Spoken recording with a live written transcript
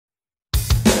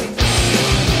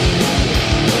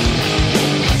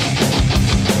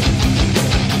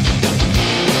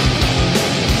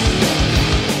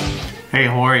Hey,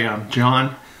 how are you? I'm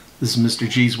John. This is Mr.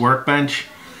 G's Workbench.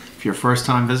 If you're a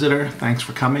first-time visitor, thanks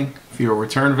for coming. If you're a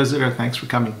return visitor, thanks for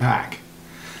coming back.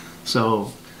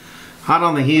 So, hot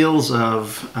on the heels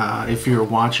of, if you're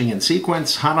watching in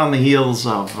sequence, hot on the heels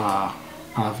of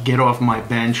Get Off My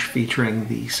Bench featuring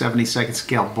the 72nd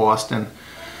scale Boston,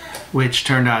 which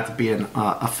turned out to be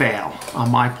a fail on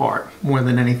my part more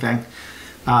than anything.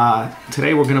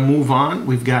 Today we're going to move on.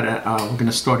 We're going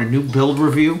to start a new build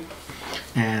review.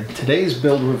 And today's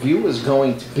build review is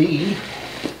going to be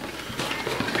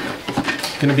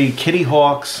Kitty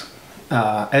Hawk's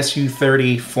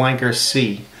Su-30 Flanker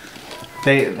C.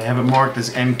 They have it marked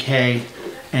as MK,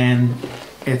 and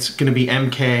it's going to be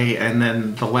MK, and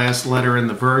then the last letter in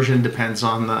the version depends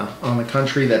on the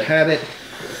country that had it.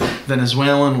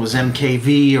 Venezuelan was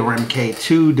MKV or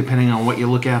MK2, depending on what you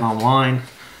look at online.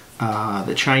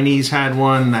 The Chinese had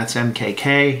one, that's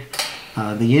MKK.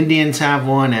 The Indians have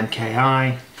one,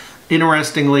 MKI.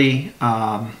 Interestingly,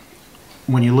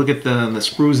 when you look at the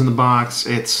screws in the box,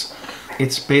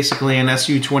 it's basically an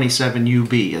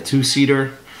Su-27UB, a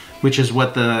two-seater, which is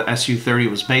what the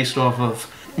Su-30 was based off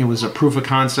of. It was a proof of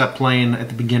concept plane at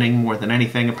the beginning more than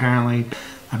anything, apparently.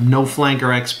 I'm no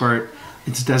flanker expert.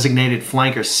 It's designated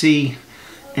Flanker C,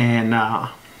 and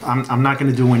I'm not going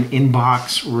to do an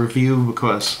in-box review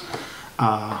because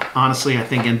honestly, I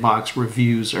think in-box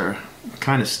reviews are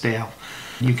kind of stale.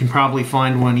 You can probably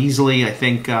find one easily. I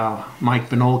think Mike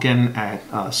Benolkin at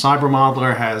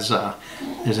Cybermodeler has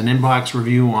there's an inbox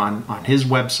review on his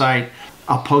website.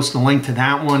 I'll post a link to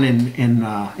that one in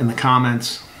the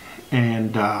comments,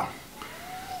 and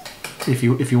if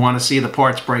you want to see the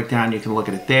parts breakdown, you can look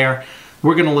at it there.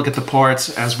 We're going to look at the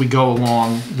parts as we go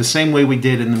along, the same way we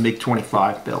did in the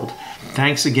MiG-25 build.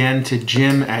 Thanks again to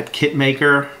Jim at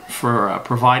Kitmaker for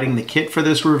providing the kit for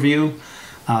this review.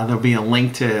 There'll be a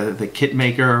link to the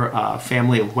Kitmaker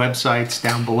family of websites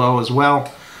down below as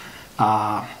well.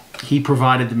 He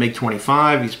provided the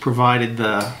MiG-25, he's provided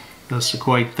the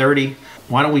Sukhoi 30.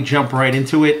 Why don't we jump right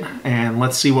into it and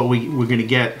let's see what we're going to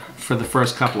get for the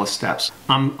first couple of steps.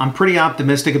 I'm pretty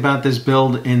optimistic about this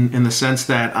build in the sense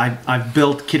that I've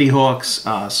built Kitty Hawk's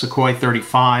Sukhoi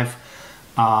 35,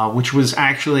 which was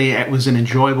actually, it was an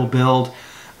enjoyable build.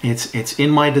 It's in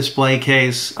my display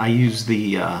case. I use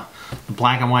the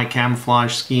black and white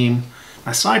camouflage scheme.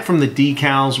 Aside from the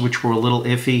decals, which were a little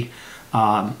iffy,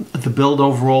 the build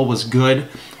overall was good.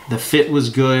 The fit was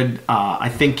good. I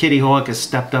think Kitty Hawk has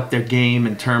stepped up their game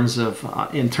in terms of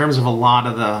a lot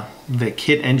of the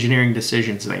kit engineering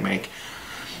decisions they make.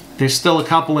 There's still a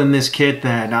couple in this kit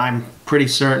that I'm pretty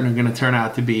certain are going to turn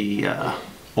out to be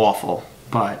awful,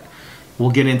 but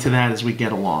we'll get into that as we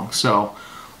get along. So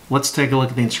let's take a look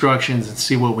at the instructions and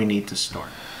see what we need to start.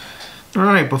 All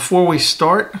right, before we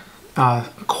start,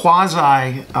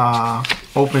 quasi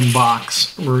open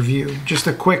box review. Just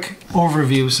a quick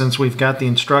overview since we've got the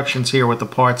instructions here with the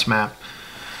parts map.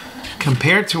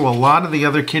 Compared to a lot of the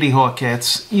other Kitty Hawk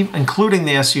kits, including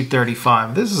the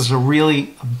Su-35, this is a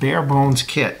really bare bones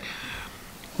kit.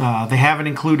 They haven't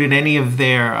included any of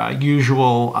their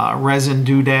usual resin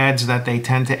doodads that they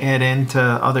tend to add into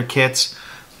other kits.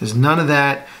 There's none of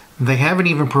that. They haven't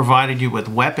even provided you with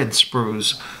weapon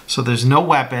sprues, so there's no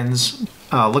weapons.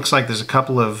 Looks like there's a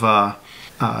couple of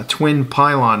twin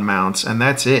pylon mounts, and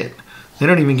that's it. They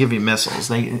don't even give you missiles.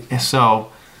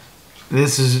 So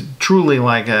this is truly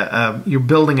like you're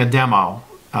building a demo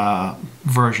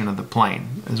version of the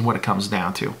plane, is what it comes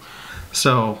down to.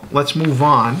 So let's move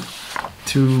on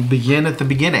to begin at the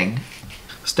beginning.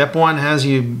 Step one has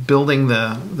you building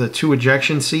the two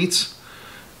ejection seats.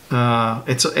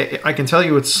 I can tell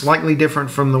you it's slightly different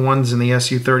from the ones in the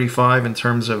Su-35 in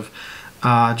terms of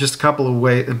just a couple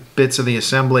of bits of the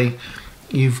assembly.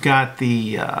 You've got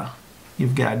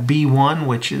B1,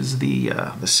 which is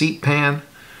the seat pan.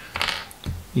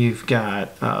 You've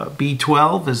got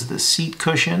B12 is the seat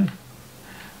cushion.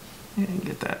 And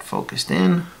get that focused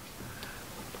in.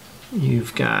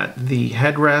 You've got the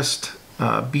headrest,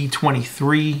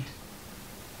 B23.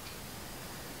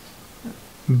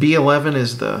 B11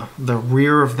 is the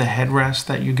rear of the headrest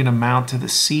that you're going to mount to the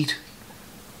seat.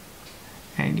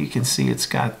 And you can see it's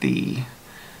got the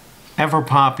ever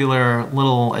popular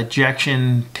little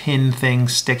ejection pin thing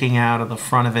sticking out of the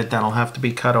front of it that'll have to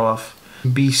be cut off.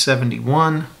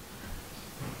 B71.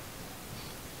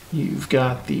 You've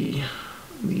got the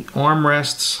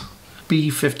armrests,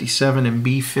 B57 and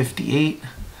B58.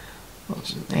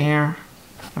 Those are there.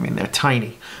 I mean, they're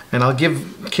tiny. And I'll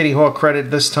give Kitty Hawk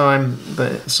credit this time.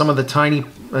 Some of the tiny,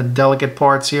 delicate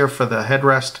parts here for the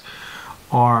headrest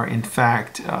are, in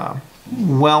fact,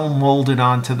 well molded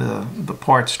onto the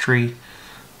parts tree.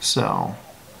 So,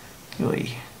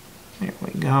 really There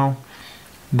we go.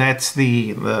 That's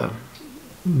the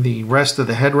rest of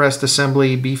the headrest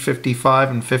assembly, B55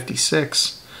 and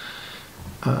 56.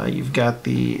 You've got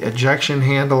the ejection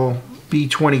handle,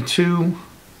 B22.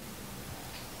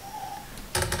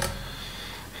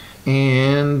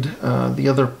 And the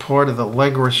other part of the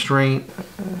leg restraint,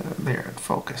 there, it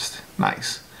focused.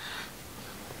 Nice.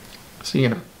 So you're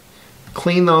going to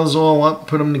clean those all up,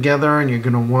 put them together, and you're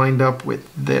going to wind up with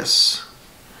this.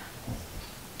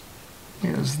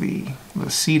 Here's the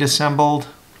seat assembled.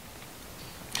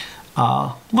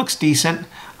 Looks decent.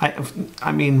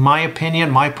 I mean, my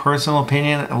personal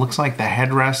opinion, it looks like the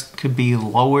headrest could be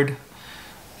lowered.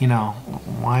 You know,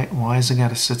 why has it got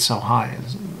to sit so high?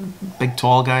 Is a big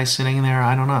tall guy sitting there?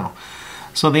 I don't know.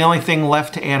 So the only thing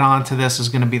left to add on to this is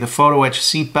going to be the photo etch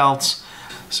seat belts.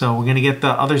 So we're going to get the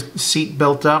other seat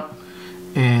built up,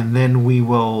 and then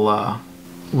we'll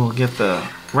get the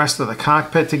rest of the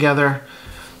cockpit together.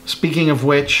 Speaking of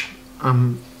which,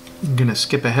 I'm going to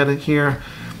skip ahead of here.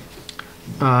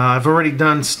 I've already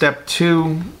done step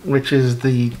 2, which is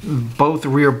both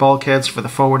rear bulkheads for the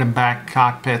forward and back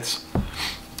cockpits.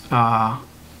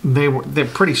 They're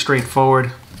pretty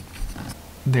straightforward.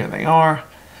 There they are.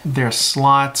 They're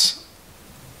slots,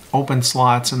 open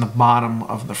slots in the bottom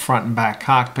of the front and back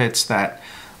cockpits that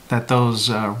those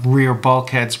rear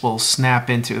bulkheads will snap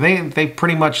into. They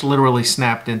pretty much literally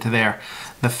snapped into there.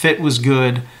 The fit was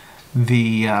good.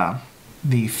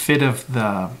 The fit of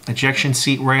the ejection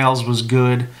seat rails was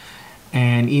good,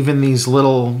 and even these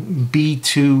little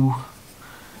B2,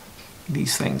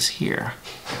 these things here,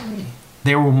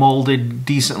 they were molded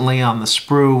decently on the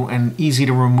sprue and easy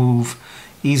to remove,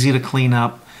 easy to clean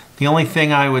up. The only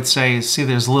thing I would say is, see,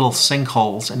 there's little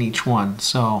sinkholes in each one,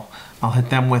 so I'll hit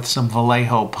them with some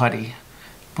Vallejo putty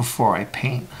before I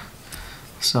paint.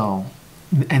 So,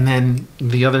 and then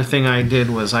the other thing I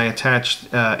did was I attached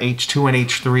H2 and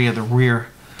H3 of the rear,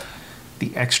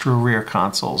 the extra rear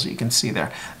consoles. You can see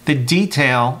there. The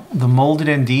detail, the molded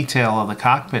in detail of the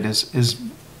cockpit is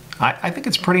I think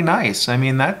it's pretty nice. I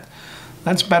mean,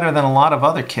 that's better than a lot of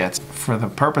other kits. For the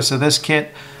purpose of this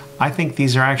kit, I think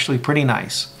these are actually pretty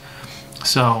nice.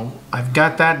 So I've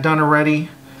got that done already.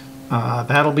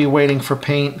 That'll be waiting for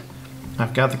paint.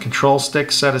 I've got the control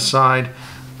stick set aside.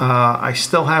 I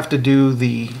still have to do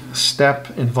the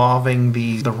step involving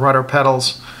the rudder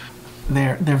pedals.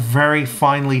 They're very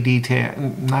finely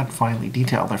detailed, not finely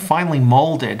detailed, they're finely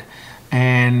molded,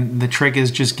 and the trick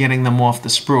is just getting them off the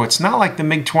sprue. It's not like the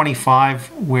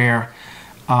MiG-25 where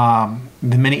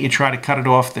the minute you try to cut it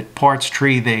off the parts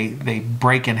tree, they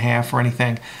break in half or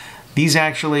anything. These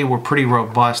actually were pretty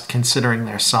robust considering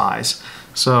their size.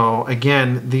 So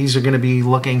again, these are going to be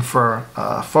looking for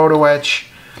photo etch.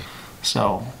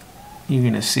 So you're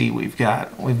going to see we've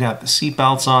got the seat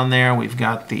belts on there, we've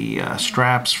got the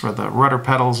straps for the rudder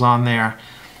pedals on there,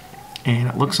 and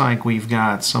it looks like we've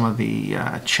got some of the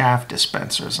chaff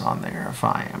dispensers on there, if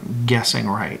I am guessing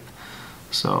right.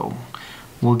 So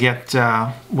we'll get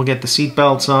the seat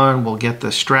belts on, we'll get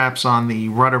the straps on the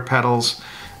rudder pedals,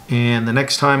 and the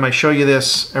next time I show you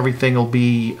this, everything will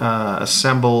be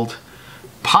assembled,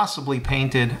 possibly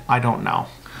painted, I don't know.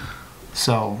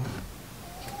 So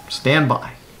stand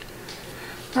by.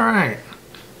 All right,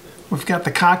 we've got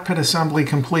the cockpit assembly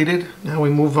completed. Now we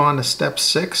move on to step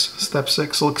 6. Step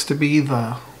 6 looks to be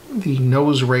the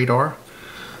nose radar.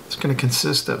 It's going to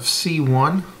consist of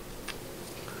C1,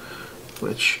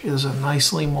 which is a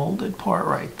nicely molded part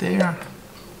right there.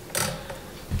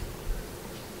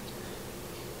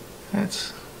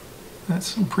 That's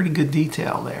some pretty good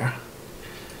detail there.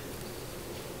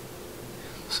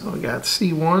 So we got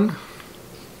C1.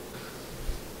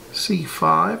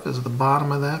 C5 is the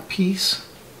bottom of that piece.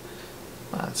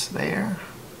 That's there.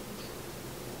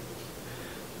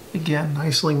 Again,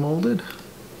 nicely molded.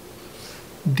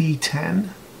 D10.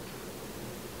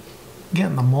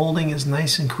 Again, the molding is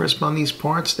nice and crisp on these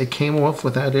parts. They came off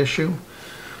without issue.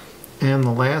 And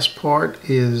the last part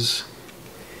is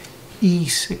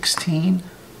E16,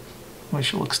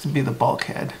 which looks to be the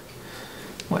bulkhead,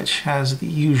 which has the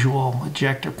usual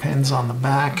ejector pins on the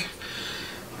back.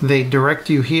 They direct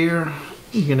you here.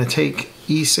 You're going to take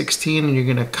E16 and you're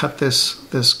going to cut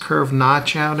this curved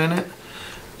notch out in it.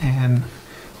 And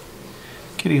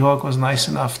Kitty Hawk was nice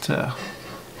enough to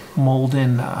mold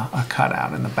in a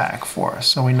cutout in the back for us,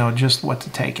 so we know just what to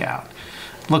take out.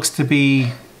 Looks to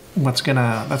be that's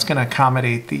gonna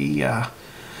accommodate the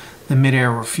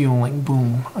mid-air refueling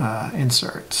boom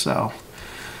insert. So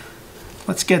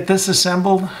let's get this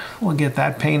assembled. We'll get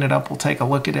that painted up. We'll take a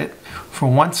look at it. For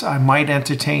once, I might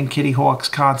entertain Kitty Hawk's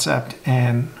concept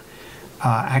and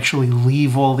actually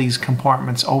leave all these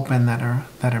compartments open that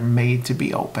are made to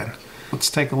be open. Let's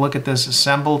take a look at this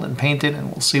assembled and painted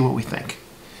and we'll see what we think.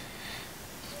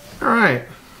 Alright,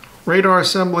 radar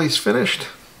assembly is finished.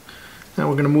 Now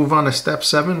we're going to move on to step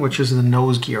 7, which is the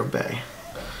nose gear bay.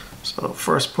 So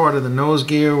first part of the nose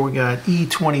gear, we got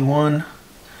E21.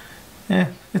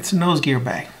 It's a nose gear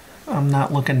bay. I'm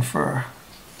not looking for,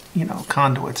 you know,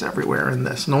 conduits everywhere in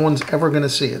this. No one's ever going to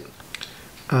see it.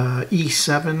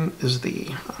 E7 is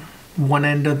the one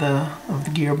end of the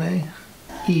gear bay.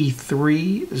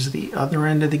 E3 is the other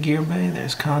end of the gear bay.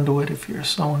 There's conduit if you're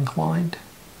so inclined.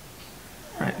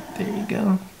 Right, there you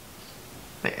go.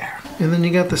 There. And then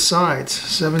you got the sides,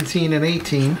 17 and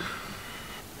 18.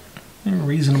 A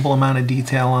reasonable amount of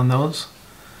detail on those.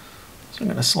 So I'm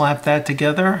going to slap that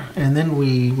together and then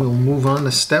we will move on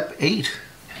to step 8.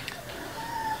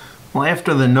 Well,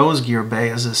 after the nose gear bay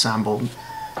is assembled,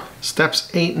 steps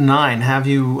 8 and 9 have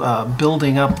you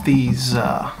building up these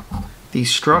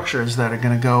structures that are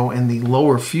going to go in the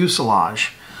lower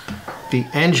fuselage. The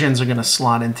engines are going to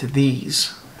slot into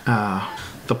these.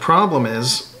 The problem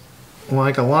is,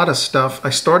 like a lot of stuff, I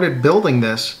started building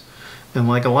this, and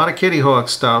like a lot of Kitty Hawk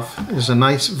stuff, there's a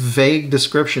nice vague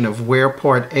description of where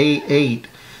part A8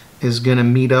 is going to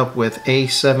meet up with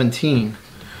A17.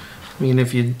 I mean,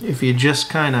 if you just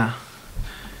kind of,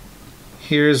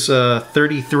 here's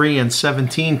 33 and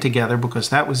 17 together, because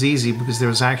that was easy because there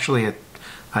was actually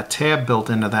a tab built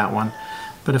into that one.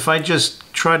 But if I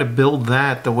just try to build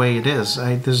that the way it is,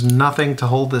 there's nothing to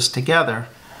hold this together.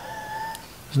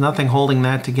 There's nothing holding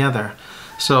that together.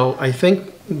 So I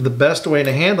think the best way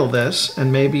to handle this,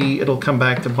 and maybe it'll come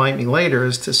back to bite me later,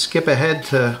 is to skip ahead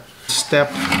to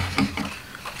step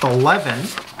 11.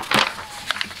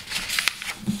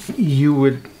 You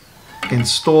would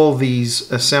install these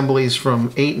assemblies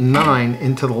from 8 and 9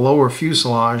 into the lower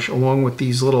fuselage along with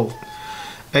these little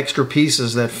extra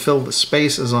pieces that fill the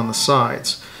spaces on the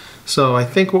sides. So I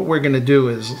think what we're going to do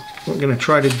is we're going to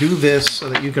try to do this so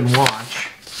that you can watch.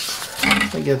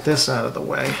 Let me get this out of the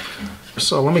way.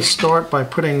 So let me start by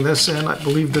putting this in. I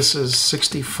believe this is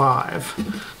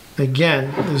 65.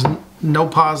 Again, there's no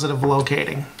positive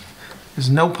locating. There's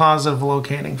no positive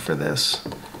locating for this.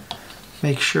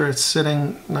 Make sure it's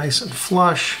sitting nice and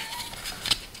flush.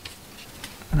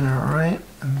 All right,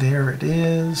 there it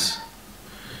is.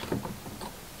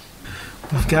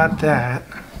 We've got that.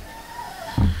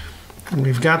 And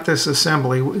we've got this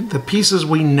assembly. The pieces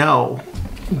we know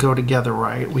go together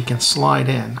right. We can slide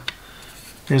in.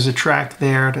 There's a track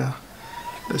there to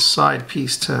the side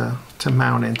piece to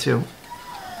mount into.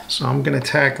 So I'm going to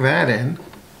tack that in.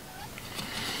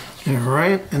 All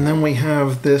right, and then we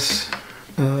have this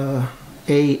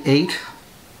A8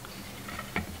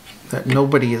 that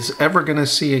nobody is ever going to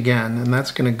see again, and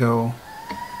that's going to go,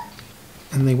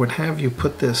 and they would have you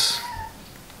put this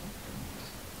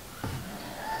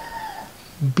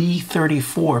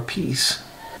B34 piece.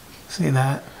 See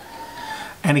that?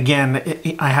 And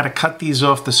again, I had to cut these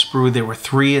off the sprue. There were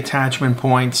 3 attachment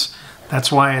points.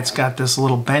 That's why it's got this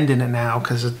little bend in it now,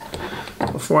 because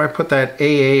before I put that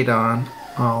A8 on,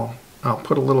 I'll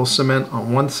put a little cement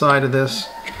on one side of this.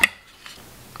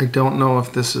 I don't know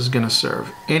if this is going to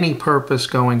serve any purpose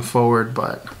going forward,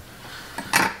 but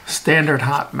standard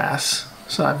hot mess.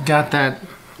 So I've got that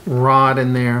rod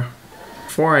in there.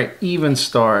 Before I even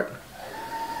start,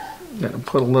 I'm going to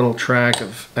put a little track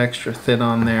of extra thin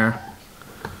on there.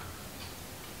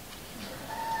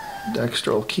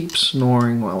 Dexter will keep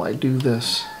snoring while I do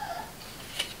this.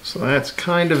 So that's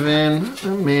kind of in.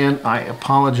 Oh, man, I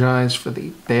apologize for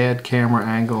the bad camera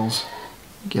angles.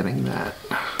 Getting that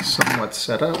somewhat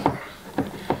set up.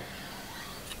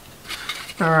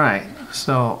 Alright,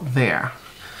 so there.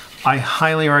 I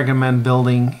highly recommend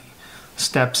building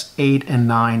steps 8 and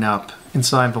 9 up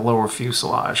inside the lower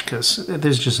fuselage, because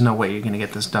there's just no way you're going to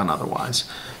get this done otherwise.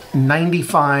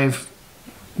 95,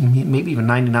 maybe even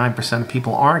 99% of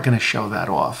people aren't going to show that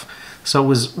off. So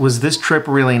was this trip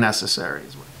really necessary?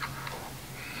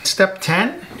 Step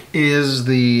 10 is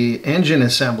the engine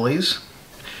assemblies.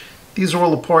 These are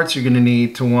all the parts you're going to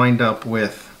need to wind up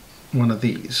with one of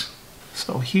these.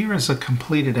 So here is a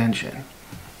completed engine.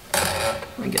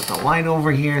 Let me get the light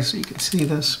over here so you can see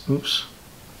this. Oops.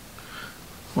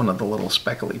 One of the little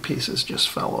speckly pieces just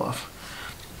fell off.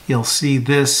 You'll see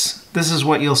this. This is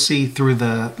what you'll see through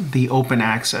the open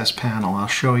access panel. I'll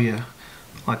show you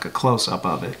like a close-up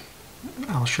of it.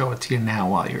 I'll show it to you now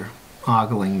while you're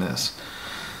ogling this.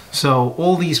 So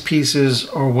all these pieces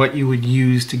are what you would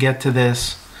use to get to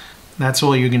this. That's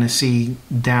all you're going to see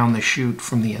down the chute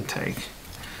from the intake.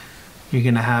 You're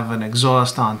going to have an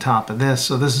exhaust on top of this,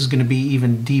 so this is going to be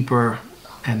even deeper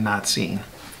and not seen.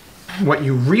 What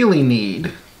you really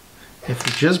need, if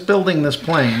you're just building this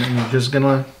plane and you're just going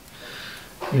to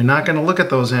you're not going to look at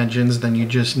those engines, then you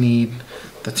just need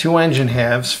the two engine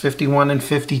halves, 51 and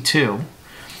 52.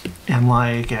 And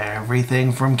like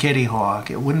everything from Kitty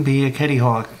Hawk, it wouldn't be a Kitty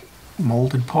Hawk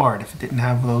molded part if it didn't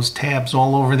have those tabs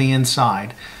all over the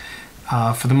inside.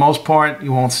 For the most part,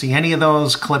 you won't see any of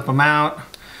those. Clip them out.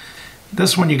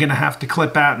 This one you're going to have to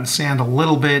clip out and sand a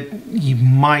little bit. You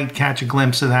might catch a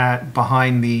glimpse of that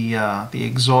behind the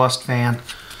exhaust fan.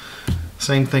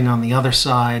 Same thing on the other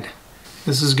side.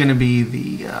 This is going to be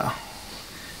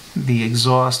the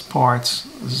exhaust parts.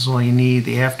 This is all you need: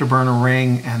 the afterburner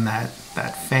ring and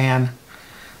that fan.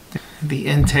 The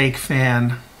intake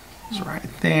fan is right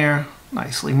there,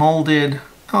 nicely molded.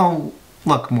 Oh,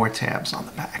 look, more tabs on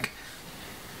the back.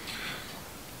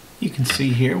 You can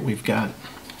see here we've got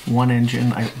one engine,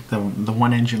 the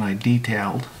one engine I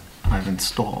detailed, I've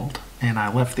installed, and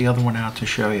I left the other one out to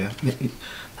show you.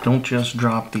 Don't just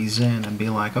drop these in and be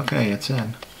like, okay, it's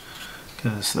in,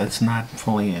 because that's not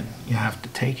fully in. You have to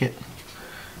take it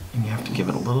and you have to give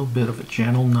it a little bit of a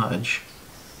gentle nudge,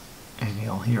 and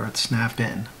you'll hear it snap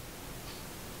in.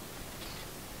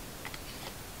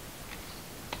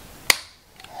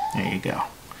 There you go.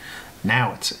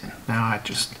 Now it's in. Now I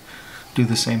just do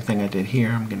the same thing I did here.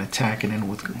 I'm going to tack it in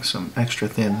with some extra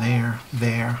thin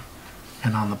there,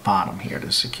 and on the bottom here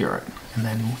to secure it. And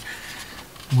then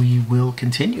we will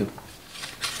continue.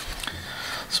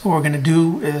 So what we're going to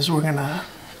do is we're going to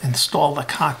install the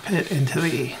cockpit into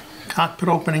the cockpit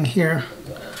opening here.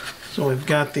 So we've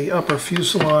got the upper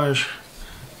fuselage,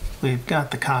 we've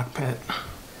got the cockpit,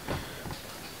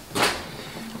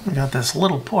 we've got this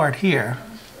little part here,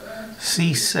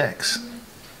 C6,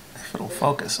 if it'll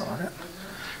focus on it,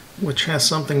 which has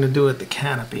something to do with the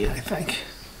canopy, I think.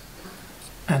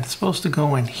 And it's supposed to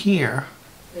go in here,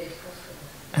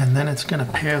 and then it's going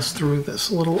to pass through this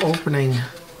little opening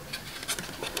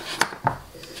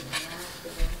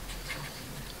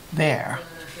there.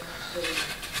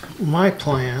 My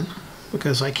plan,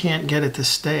 because I can't get it to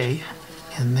stay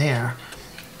in there,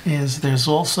 is there's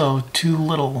also two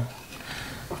little,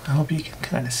 I hope you can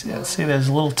kind of see it. See, there's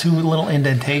two little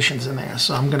indentations in there.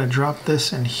 So I'm going to drop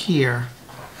this in here.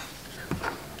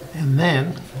 And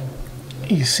then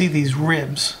you see these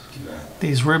ribs.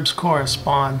 These ribs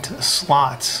correspond to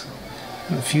slots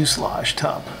in the fuselage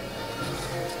tub.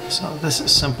 So this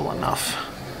is simple enough.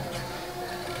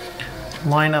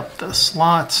 Line up the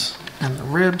slots and the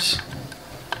ribs.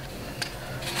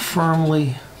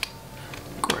 Firmly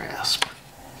grasp.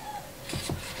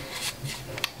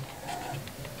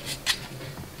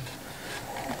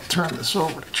 Turn this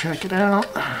over to check it out.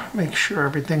 Make sure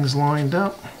everything's lined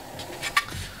up.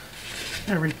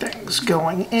 Everything's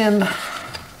going in.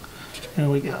 Here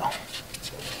we go.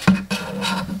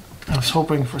 I was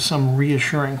hoping for some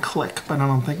reassuring click, but I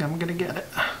don't think I'm going to get it.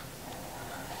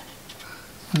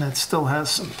 And that still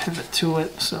has some pivot to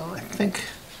it, so I think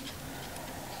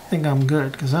I'm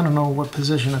good, because I don't know what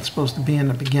position it's supposed to be in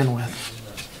to begin with.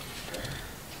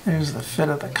 There's the fit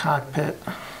of the cockpit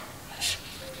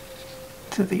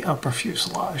to the upper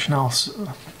fuselage. Now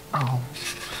I'll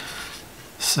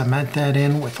cement that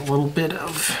in with a little bit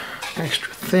of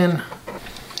extra thin.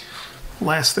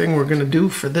 Last thing we're going to do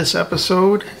for this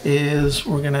episode is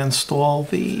we're going to install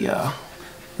the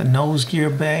nose gear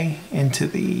bay into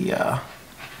the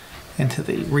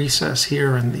recess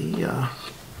here in the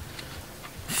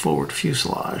forward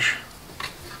fuselage.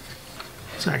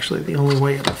 It's actually the only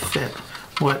way it'll fit.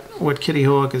 What Kitty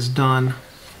Hawk has done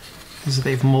is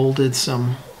they've molded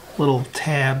some little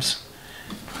tabs.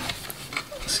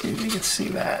 Let's see if you can see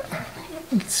that.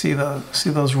 You can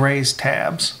see those raised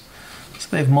tabs. So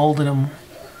they've molded them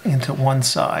into one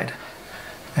side,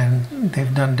 and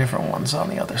they've done different ones on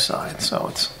the other side. So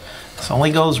it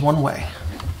only goes one way.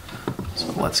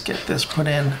 So let's get this put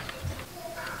in.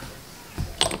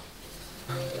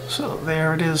 So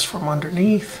there it is from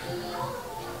underneath.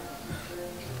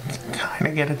 Kind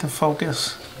of get it to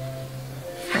focus.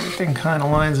 Everything kind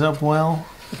of lines up well.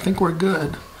 I think we're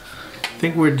good. I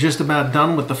think we're just about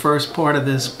done with the first part of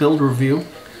this build review.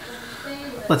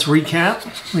 Let's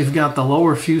recap. We've got the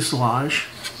lower fuselage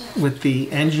with the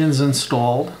engines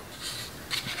installed,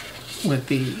 with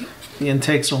the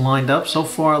intakes are lined up. So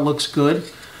far it looks good.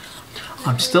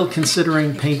 I'm still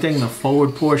considering painting the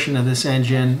forward portion of this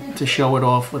engine to show it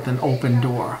off with an open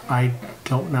door. I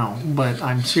don't know, but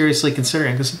I'm seriously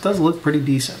considering, because it does look pretty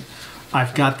decent.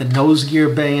 I've got the nose gear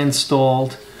bay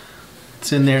installed.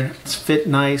 It's in there. It's fit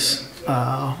nice.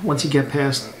 Once you get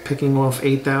past picking off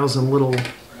 8,000 little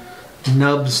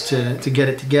nubs to get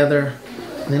it together.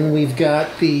 Then we've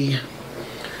got the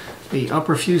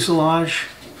upper fuselage.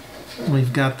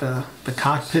 We've got the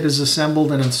cockpit is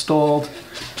assembled and installed.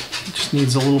 Just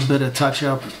needs a little bit of touch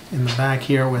up in the back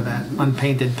here where that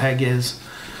unpainted peg is.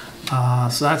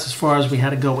 So that's as far as we had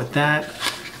to go with that.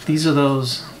 These are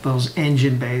those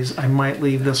engine bays. I might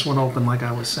leave this one open like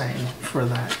I was saying for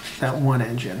that one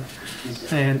engine.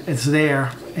 And it's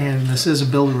there, and this is a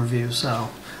build review, so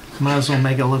might as well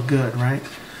make it look good, right?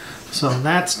 So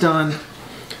that's done.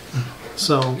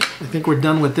 So I think we're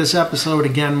done with this episode.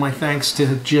 Again, my thanks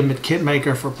to Jim at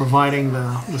Kitmaker for providing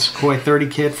the Sukhoi 30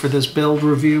 kit for this build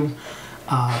review.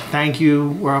 Thank you.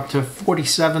 We're up to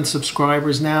 47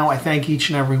 subscribers now. I thank each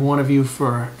and every one of you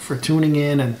for tuning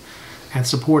in and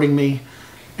supporting me.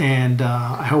 And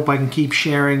I hope I can keep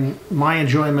sharing my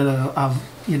enjoyment of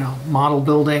model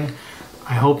building.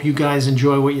 I hope you guys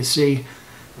enjoy what you see.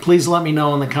 Please let me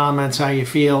know in the comments how you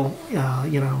feel.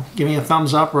 Give me a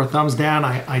thumbs up or a thumbs down.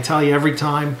 I tell you every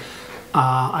time,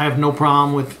 I have no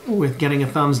problem with getting a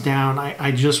thumbs down.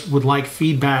 I just would like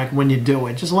feedback when you do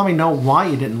it. Just let me know why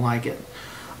you didn't like it.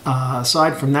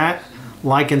 Aside from that,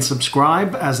 like and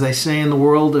subscribe, as they say in the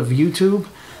world of YouTube.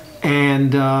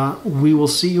 And we will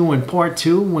see you in part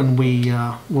 2 when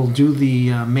we'll do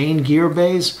the main gear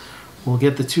bays. We'll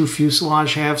get the 2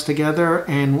 fuselage halves together,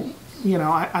 and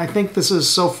I think this is,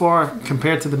 so far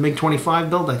compared to the MiG-25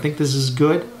 build, I think this is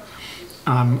good.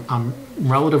 I'm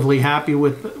relatively happy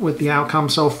with the outcome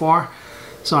so far.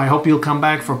 So I hope you'll come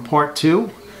back for part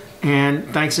 2, and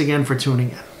thanks again for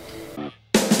tuning in.